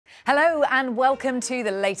Hello and welcome to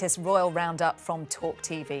the latest Royal Roundup from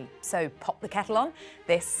TalkTV. So pop the kettle on.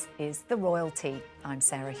 This is The Royalty. I'm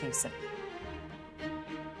Sarah Hewson.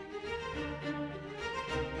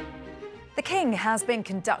 The King has been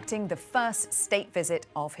conducting the first state visit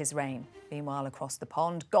of his reign. Meanwhile, across the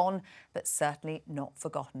pond, gone, but certainly not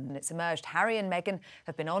forgotten. And it's emerged Harry and Meghan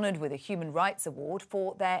have been honoured with a Human Rights Award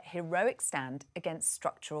for their heroic stand against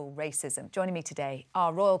structural racism. Joining me today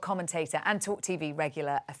are royal commentator and TalkTV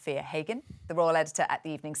regular Afua Hagan, the royal editor at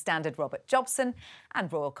the Evening Standard Robert Jobson,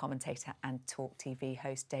 and royal commentator and TalkTV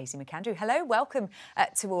host Daisy McAndrew. Hello, welcome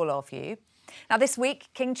to all of you. Now, this week,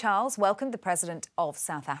 King Charles welcomed the President of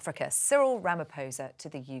South Africa, Cyril Ramaphosa, to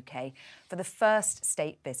the UK for the first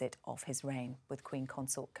state visit of his reign, with Queen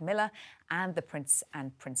Consort Camilla and the Prince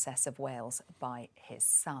and Princess of Wales by his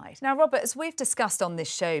side. Now, Robert, as we've discussed on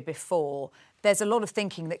this show before, there's a lot of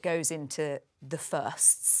thinking that goes into the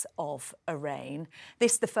firsts of a reign.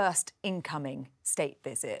 This, the first incoming state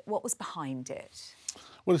visit. What was behind it?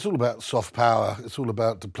 Well, it's all about soft power. It's all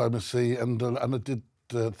about diplomacy, and I did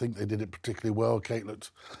think they did it particularly well. Kate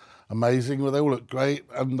looked amazing. Well, they all looked great,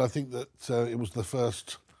 and I think that it was the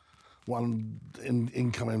first one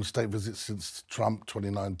incoming state visit since Trump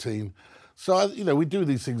 2019. So, we do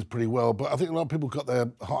these things pretty well, but I think a lot of people got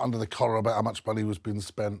their hot under the collar about how much money was being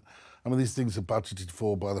spent. I mean, these things are budgeted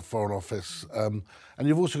for by the Foreign Office. And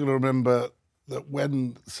you've also got to remember that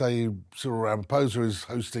when, say, Cyril Ramaphosa is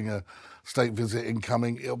hosting a state visit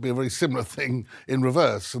incoming, it'll be a very similar thing in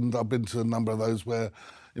reverse. And I've been to a number of those where,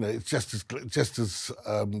 it's just as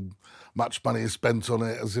much money is spent on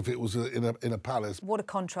it as if it was in a palace. What a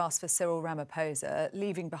contrast for Cyril Ramaphosa,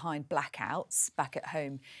 leaving behind blackouts back at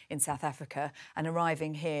home in South Africa and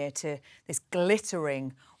arriving here to this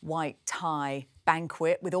glittering white tie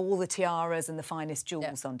banquet with all the tiaras and the finest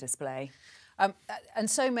jewels on display. And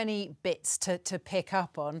so many bits to pick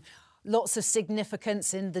up on. Lots of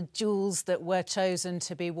significance in the jewels that were chosen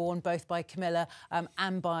to be worn both by Camilla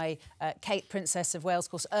and by Kate, Princess of Wales. Of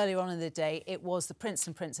course, earlier on in the day, it was the Prince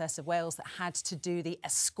and Princess of Wales that had to do the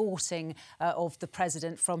escorting of the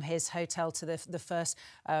President from his hotel to the first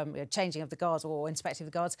changing of the guards or inspecting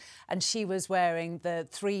of the guards. And she was wearing the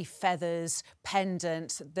 3 feathers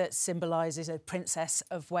pendant that symbolises a Princess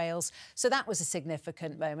of Wales. So that was a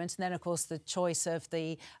significant moment. And then, of course, the choice of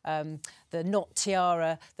the knot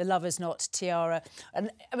tiara, the lover's knot tiara. And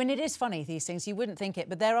I mean, it is funny, these things, you wouldn't think it,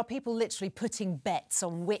 but there are people literally putting bets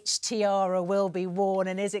on which tiara will be worn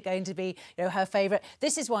and is it going to be, her favourite.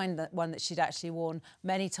 This is one that she'd actually worn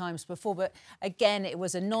many times before, but again, it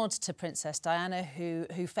was a nod to Princess Diana, who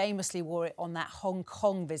famously wore it on that Hong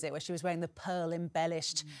Kong visit where she was wearing the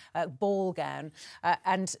pearl-embellished ball gown.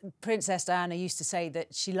 And Princess Diana used to say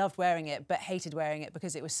that she loved wearing it but hated wearing it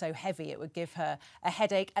because it was so heavy, it would give her a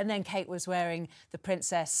headache. And then Kate was wearing the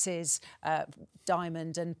princess's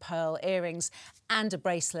diamond and pearl earrings and a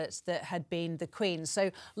bracelet that had been the Queen's.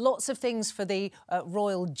 So lots of things for the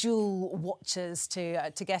royal jewel watchers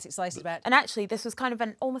to get excited about. And actually, this was kind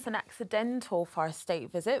of almost an accidental first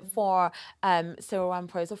state visit for Cyril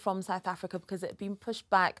Ramaphosa from South Africa because it had been pushed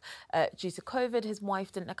back due to COVID. His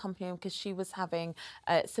wife didn't accompany him because she was having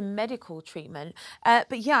some medical treatment.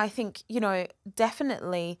 But yeah, I think,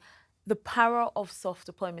 definitely the power of soft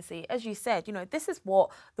diplomacy. As you said, this is what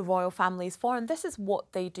the royal family is for and this is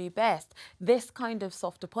what they do best, this kind of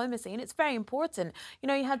soft diplomacy. And it's very important. You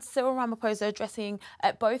had Cyril Ramaphosa addressing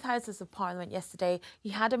at both houses of Parliament yesterday. He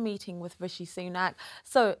had a meeting with Rishi Sunak.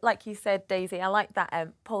 So, like you said, Daisy, I like that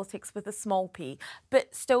politics with a small p,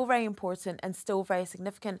 but still very important and still very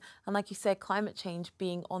significant. And like you said, climate change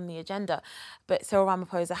being on the agenda. But Cyril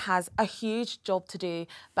Ramaphosa has a huge job to do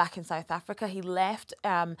back in South Africa. He left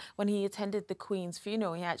when he attended the Queen's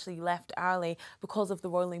funeral. He actually left early because of the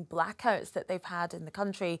rolling blackouts that they've had in the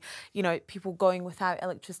country. People going without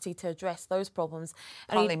electricity to address those problems.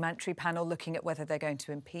 Parliamentary panel looking at whether they're going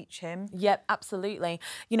to impeach him. Yep, absolutely.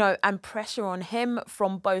 And pressure on him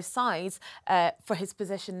from both sides for his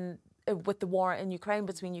position with the war in Ukraine,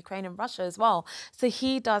 between Ukraine and Russia as well. So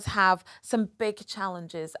he does have some big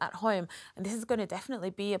challenges at home, and this is going to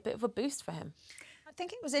definitely be a bit of a boost for him. I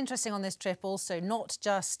think it was interesting on this trip also, not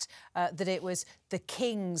just that it was the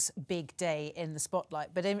King's big day in the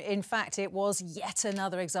spotlight, but in fact it was yet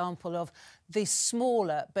another example of the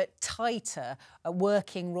smaller but tighter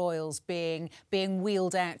working royals being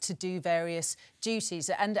wheeled out to do various duties.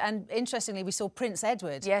 And interestingly, we saw Prince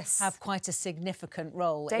Edward have quite a significant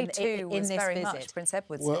role in this visit. Much Prince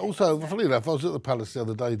Edward's Well, also, funny enough, I was at the palace the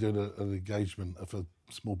other day doing an engagement for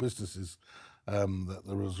small businesses. That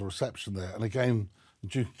there was a reception there, and again,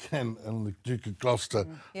 Duke of Kent and the Duke of Gloucester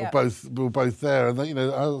Yeah. were both there, and they, you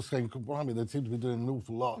know, I was saying, blimey, they seem to be doing an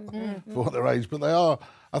awful lot for what their age, but they are.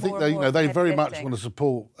 I think More they, and you more know, they very much heavy-lifting. want to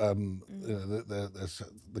support, you know,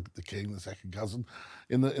 the king, the second cousin,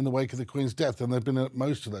 in the wake of the Queen's death, and they've been at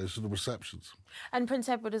most of those sort of receptions. And Prince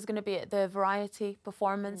Edward is going to be at the Variety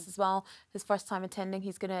performance as well. His first time attending,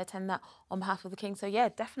 he's going to attend that on behalf of the king. So yeah,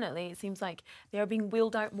 definitely, it seems like they are being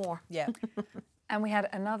wheeled out more. Yeah. And we had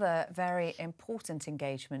another very important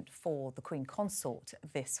engagement for the Queen Consort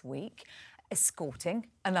this week, escorting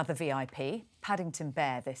another VIP, Paddington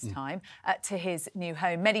Bear this time, to his new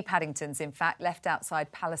home. Many Paddingtons, in fact, left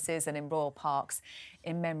outside palaces and in royal parks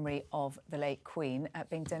in memory of the late Queen,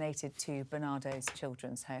 being donated to Bernardo's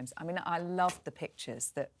children's homes. I mean, I loved the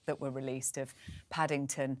pictures that were released of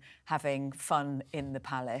Paddington having fun in the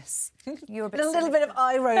palace. You're a bit A little bit of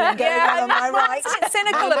eye rolling going on my I right. was a bit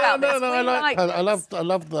cynical about this. I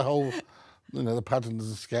loved the whole, you know, the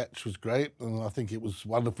Paddington sketch was great, and I think it was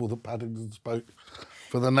wonderful that Paddington spoke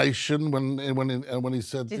for the nation when he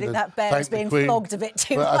said. Do you think that bear was being flogged a bit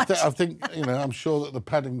too much? I think, you know, I'm sure that the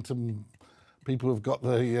Paddington people who've got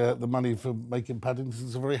the money for making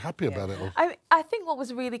Paddingtons are very happy about it all. I think what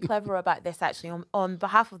was really clever about this, actually, on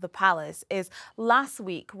behalf of the palace, is last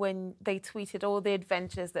week when they tweeted all the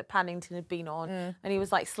adventures that Paddington had been on, and he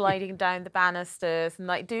was like sliding down the banisters and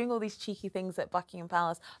like doing all these cheeky things at Buckingham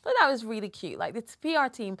Palace. I thought that was really cute. Like the PR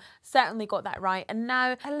team certainly got that right, and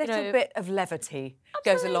now A little bit of levity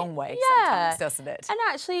goes a long way sometimes, doesn't it? And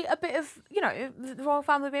actually a bit of, you know, the royal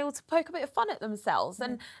family be able to poke a bit of fun at themselves.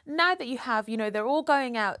 And now that you have, you know, they're all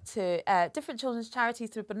going out to different children's charities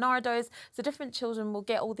through Bernardo's, so different children will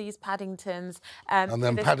get all these Paddingtons. And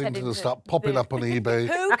then Paddington will start popping up on eBay.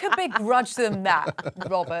 Who could begrudge them that,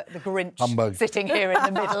 Robert, the Grinch, Humbug. sitting here in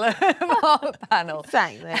the middle of our panel?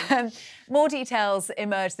 Exactly. More details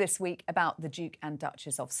emerged this week about the Duke and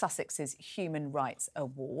Duchess of Sussex's Human Rights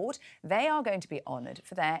Award. They are going to be honoured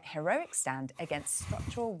for their heroic stand against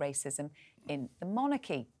structural racism in the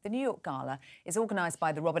monarchy. The New York Gala is organised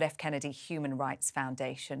by the Robert F. Kennedy Human Rights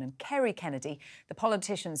Foundation, and Kerry Kennedy, the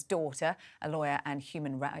politician's daughter, a lawyer and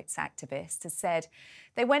human rights activist, has said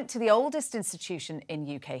they went to the oldest institution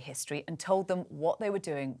in UK history and told them what they were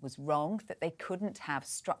doing was wrong, that they couldn't have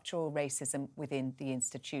structural racism within the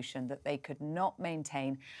institution, that they could not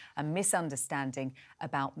maintain a misunderstanding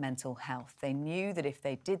about mental health. They knew that if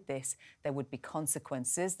they did this, there would be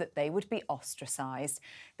consequences, that they would be ostracised,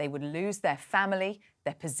 they would lose their family,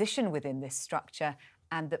 their position within this structure,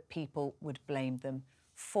 and that people would blame them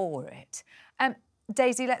for it.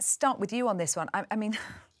 Daisy, let's start with you on this one. I mean,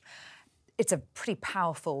 it's a pretty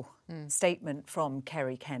powerful statement from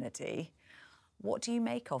Kerry Kennedy. What do you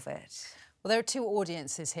make of it? Well, there are two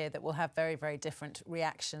audiences here that will have very, very different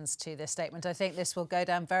reactions to this statement. I think this will go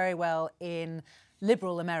down very well in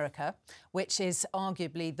liberal America, which is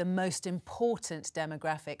arguably the most important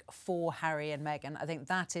demographic for Harry and Meghan. I think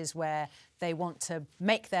that is where they want to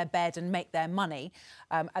make their bed and make their money,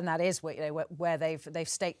 and that is where, you know, where they've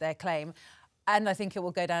staked their claim. And I think it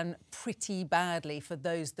will go down pretty badly for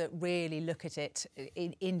those that really look at it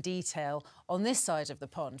in detail on this side of the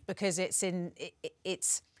pond, because it's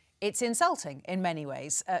insulting in many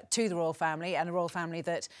ways to the royal family, and a royal family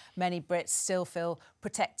that many Brits still feel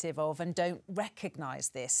protective of and don't recognise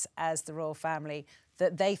this as the royal family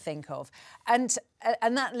that they think of. And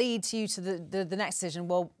that leads you to the next decision.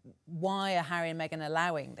 Well, why are Harry and Meghan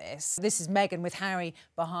allowing this? This is Meghan with Harry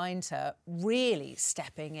behind her really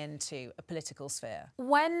stepping into a political sphere.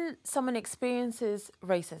 When someone experiences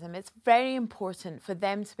racism, it's very important for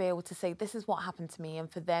them to be able to say, this is what happened to me, and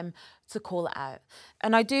for them to call it out.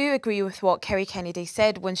 And I do agree with what Kerry Kennedy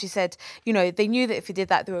said when she said, you know, they knew that if they did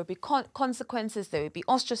that, there would be consequences, they would be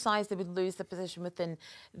ostracised, they would lose their position within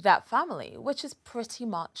that family, which is pretty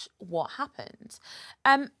much what happened.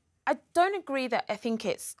 I don't agree that I think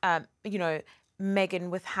it's, you know, Meghan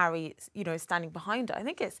with Harry, you know, standing behind her. I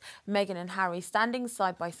think it's Meghan and Harry standing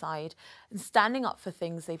side by side and standing up for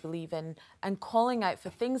things they believe in and calling out for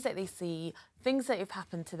things that they see, things that have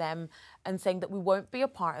happened to them, and saying that we won't be a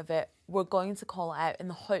part of it. We're going to call it out in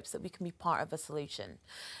the hopes that we can be part of a solution.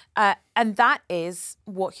 And that is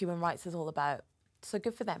what human rights is all about. So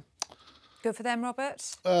good for them. Good for them,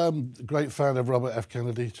 Robert? Great fan of Robert F.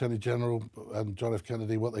 Kennedy, Attorney General, and John F.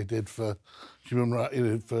 Kennedy. What they did for human rights, you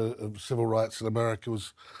know, for civil rights in America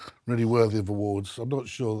was really worthy of awards. I'm not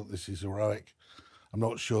sure that this is heroic. I'm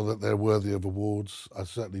not sure that they're worthy of awards. I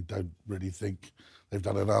certainly don't really think they've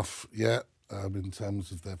done enough yet in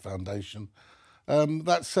terms of their foundation.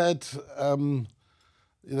 That said,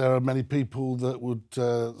 there are many people that would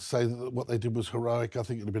say that what they did was heroic. I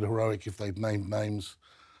think it would have been heroic if they'd named names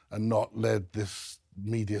and not led this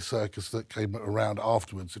media circus that came around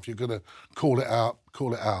afterwards. If you're going to call it out,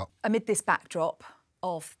 call it out. Amid this backdrop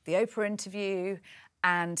of the Oprah interview,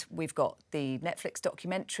 and we've got the Netflix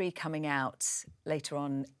documentary coming out later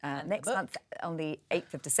on next month, on the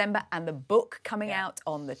 8th of December, and the book coming out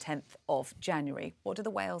on the 10th of January. What do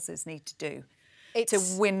the Waleses need to do to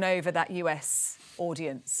win over that US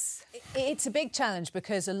audience? It's a big challenge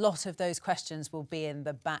because a lot of those questions will be in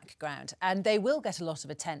the background and they will get a lot of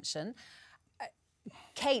attention.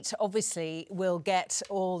 Kate obviously will get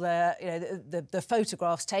all the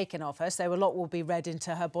photographs taken of her, so a lot will be read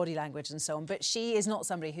into her body language and so on. But she is not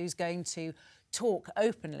somebody who's going to talk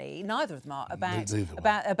openly, neither of them are,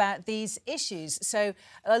 about these issues. So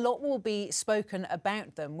a lot will be spoken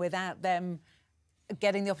about them without them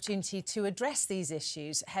getting the opportunity to address these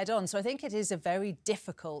issues head on. So I think it is a very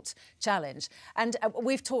difficult challenge. And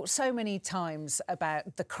we've talked so many times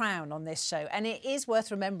about The Crown on this show, and it is worth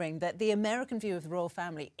remembering that the American view of the royal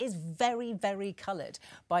family is very, very coloured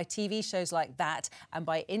by TV shows like that and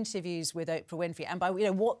by interviews with Oprah Winfrey and by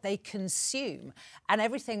what they consume. And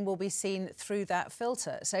everything will be seen through that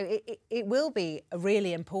filter. So it will be a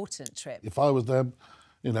really important trip. If I was them,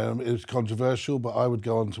 it was controversial, but I would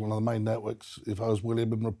go on to one of the main networks if I was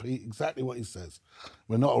William and repeat exactly what he says.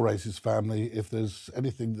 We're not a racist family. If there's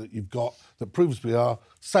anything that you've got that proves we are,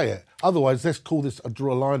 say it. Otherwise, let's call this,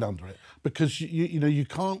 draw a line under it, because you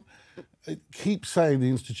can't keep saying the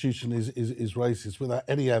institution is racist without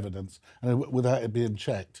any evidence and without it being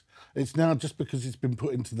checked. It's now just because it's been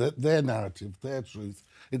put into their narrative, their truth,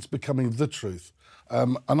 it's becoming the truth.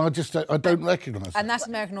 And I don't recognise And that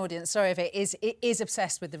American audience, sorry if it is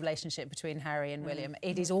obsessed with the relationship between Harry and William.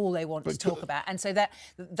 It is all they want to talk about. And so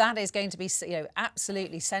that is going to be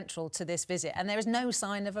absolutely central to this visit. And there is no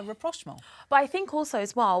sign of a rapprochement. But I think also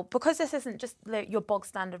as well, because this isn't just your bog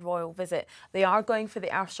standard royal visit, they are going for the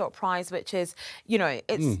Earthshot Prize, which is,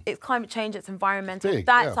 it's climate change, it's environmental. Big,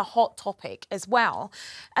 that's a hot topic as well.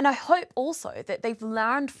 And I hope also that they've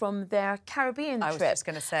learned from their Caribbean trip. I was just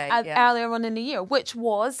going to say, earlier on in the year, which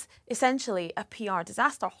was essentially a PR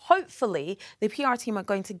disaster. Hopefully, the PR team are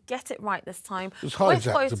going to get it right this time. It was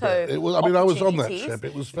hijacked a bit. I was on that trip.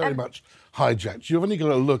 It was very much hijacked. You've only got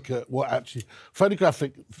to look at what actually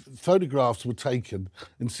photographs were taken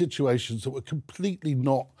in situations that were completely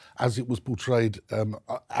not as it was portrayed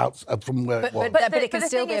out from where it was. But it can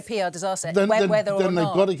still be a PR disaster, whether or not. Then they've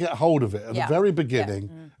got to get hold of it at the very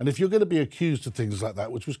beginning. And if you're going to be accused of things like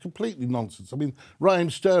that, which was completely nonsense. I mean, Raheem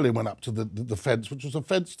Sterling went up to the fence, which was a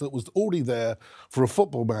fence that was already there for a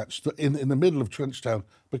football match in the middle of Trenchtown,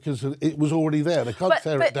 because it was already there. They can't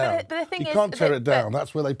tear it down. You can't tear it down.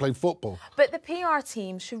 That's where they play football. But the PR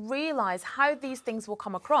team should realise how these things will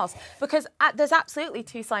come across, because there's absolutely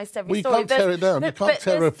two sides to every story. You can't tear it down. You can't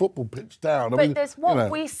tear a football pitch down. But there's what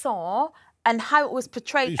we saw and how it was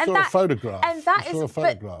portrayed. You saw a photograph. And that is,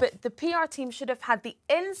 but the PR team should have had the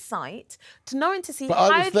insight to know and to see how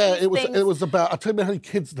I was there. These It was about. I tell you how many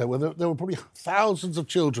kids there were. There were probably thousands of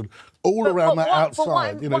children all around that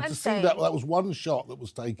outside. To see that was one shot that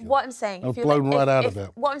was taken. What I'm saying, if blown right out of it.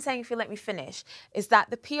 What I'm saying, if you let me finish, is that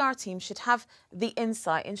the PR team should have the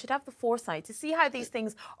insight and should have the foresight to see how these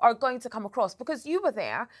things are going to come across, because you were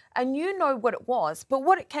there and you know what it was, but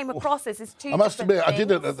what it came across is two different things. I must admit, I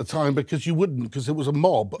didn't at the time, because you wouldn't, because there was a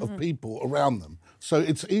mob of people around them. So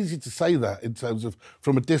it's easy to say that in terms of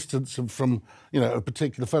from a distance and from a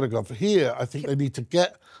particular photograph. Here, I think they need to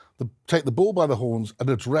take the bull by the horns and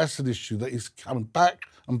address an issue that is coming back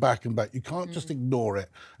and back and back. You can't just ignore it.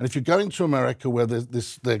 And if you're going to America, where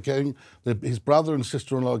his brother and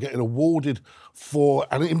sister-in-law are getting awarded for,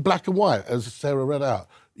 and in black and white, as Sarah read out,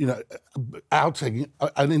 outing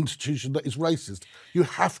an institution that is racist, you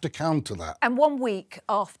have to counter that. And 1 week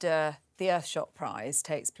after the Earthshot Prize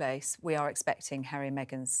takes place, we are expecting Harry and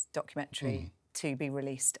Meghan's documentary to be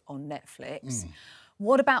released on Netflix.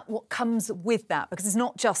 What about what comes with that? Because it's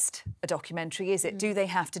not just a documentary, is it? Do they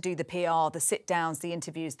have to do the PR, the sit-downs, the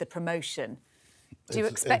interviews, the promotion? Do you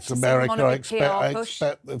expect to see them on a big PR push? I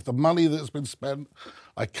expect if the money that's been spent,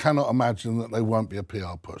 I cannot imagine that there won't be a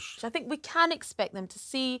PR push. I think we can expect them to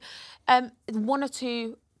see one or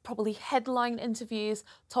two probably headline interviews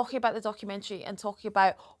talking about the documentary and talking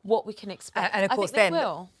about what we can expect. And of course, then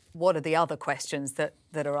what are the other questions that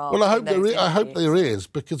are asked? Well, I hope there is,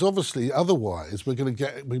 because obviously, otherwise, we're going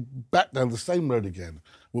to we back down the same road again.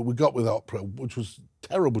 What we got with Oprah, which was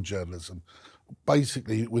terrible journalism,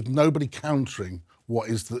 basically with nobody countering what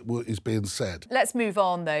is being said. Let's move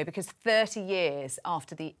on, though, because 30 years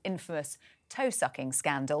after the infamous toe-sucking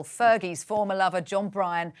scandal, Fergie's former lover, John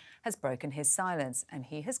Bryan, has broken his silence, and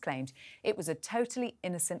he has claimed it was a totally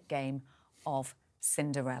innocent game of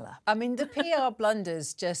Cinderella. I mean, the PR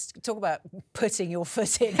blunders just talk about putting your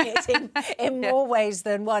foot in it in more ways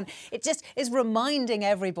than one. It just is reminding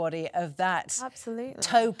everybody of that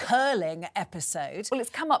toe curling episode. Well,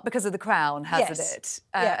 it's come up because of The Crown, hasn't Yes. it?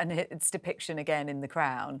 Yeah. And its depiction again in The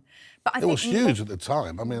Crown. But It was huge at the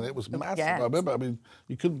time. I mean, it was massive. Yes. I remember. I mean,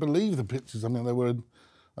 you couldn't believe the pictures. I mean, they were in.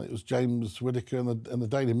 I think it was James Whittaker and the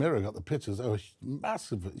Daily Mirror got the pictures. They were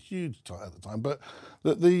massive, huge at the time. But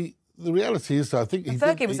the reality is, I think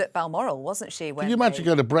Fergie was at Balmoral, wasn't she? When can you imagine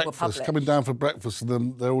going to breakfast, published? coming down for breakfast, and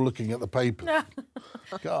then they're all looking at the papers?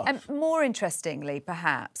 Gosh. And more interestingly,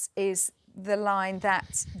 perhaps, is the line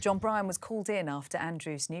that John Bryan was called in after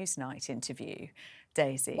Andrew's Newsnight interview,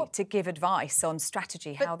 Daisy, to give advice on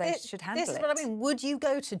strategy, how they should handle it. This is what I mean. Would you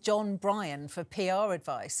go to John Bryan for PR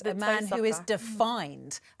advice? A man who is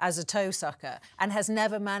defined as a toe sucker and has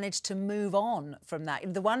never managed to move on from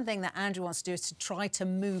that. The one thing that Andrew wants to do is to try to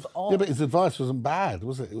move on. Yeah, but his advice wasn't bad,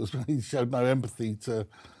 was it? It was he showed no empathy to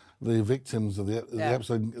the victims of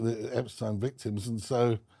the Epstein victims, and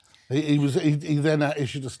so he then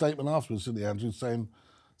issued a statement afterwards, didn't he, Andrew,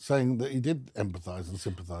 saying that he did empathise and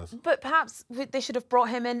sympathise. But perhaps they should have brought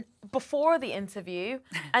him in before the interview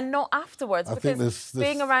and not afterwards, because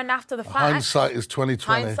being around after the fact... Hindsight is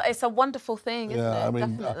 20/20. It's a wonderful thing, isn't it? I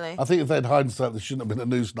mean, definitely. I think if they had hindsight, there shouldn't have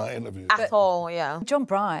been a Newsnight interview. At all, yeah. John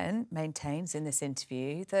Bryan maintains in this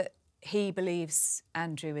interview that he believes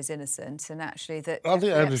Andrew is innocent, and actually that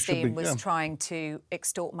Epstein was trying to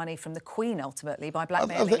extort money from the Queen ultimately by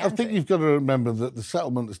blackmailing Andrew. I think you've got to remember that the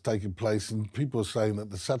settlement has taken place, and people are saying that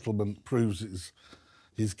the settlement proves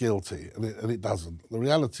he's guilty, and it doesn't. The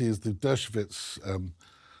reality is the Dershowitz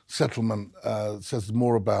settlement says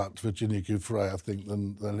more about Virginia Giuffre, I think,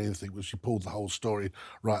 than anything, because she pulled the whole story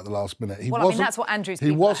right at the last minute. I mean, that's what Andrew's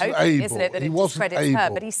people are hoping, isn't it, that it discredits her,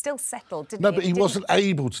 but he still settled, didn't he? No, but he wasn't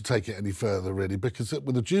able to take it any further, really, because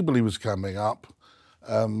when the Jubilee was coming up,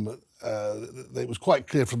 it was quite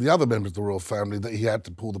clear from the other members of the royal family that he had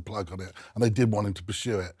to pull the plug on it, and they did want him to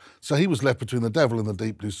pursue it. So he was left between the devil and the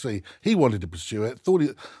deep blue sea. He wanted to pursue it,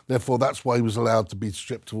 therefore that's why he was allowed to be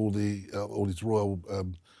stripped of all his royal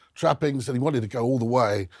trappings, and he wanted to go all the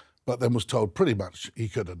way, but then was told pretty much he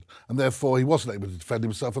couldn't, and therefore he wasn't able to defend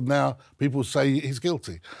himself, and now people say he's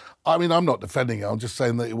guilty. I mean, I'm not defending it, I'm just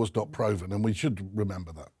saying that it was not proven, and we should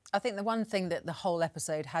remember that. I think the one thing that the whole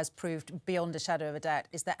episode has proved beyond a shadow of a doubt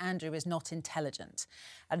is that Andrew is not intelligent,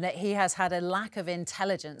 and that he has had a lack of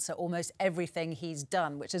intelligence at almost everything he's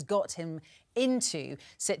done, which has got him into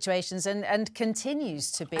situations and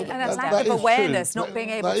continues to be. And a lack of awareness, not being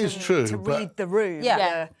able to read the room.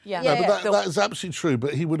 That is absolutely true,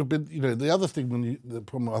 but he would have been, the other thing, the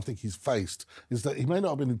problem I think he's faced is that he may not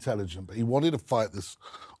have been intelligent, but he wanted to fight this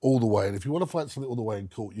all the way. And if you want to fight something all the way in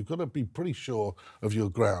court, you've got to be pretty sure of your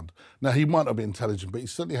ground. Now, he might not be intelligent, but he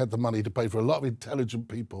certainly had the money to pay for a lot of intelligent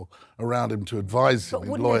people around him to advise him, but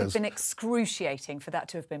wouldn't it have been excruciating for that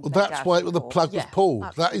to have been played out? That's why the plug was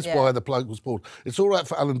pulled. That is why the plug was pulled. It's all right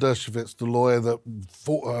for Alan Dershowitz, the lawyer that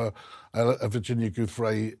fought Virginia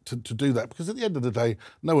Giuffre, to do that, because at the end of the day,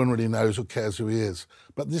 no one really knows or cares who he is.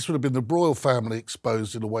 But this would have been the royal family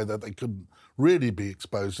exposed in a way that they couldn't really be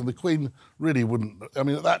exposed, and the Queen really wouldn't. I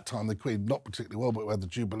mean, at that time, the Queen, not particularly well, but we had the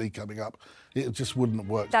Jubilee coming up, it just wouldn't have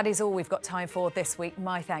worked. That is all we've got time for this week.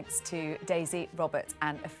 My thanks to Daisy, Robert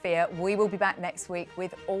and Afua. We will be back next week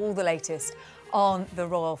with all the latest on the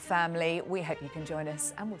royal family. We hope you can join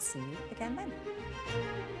us, and we'll see you again then.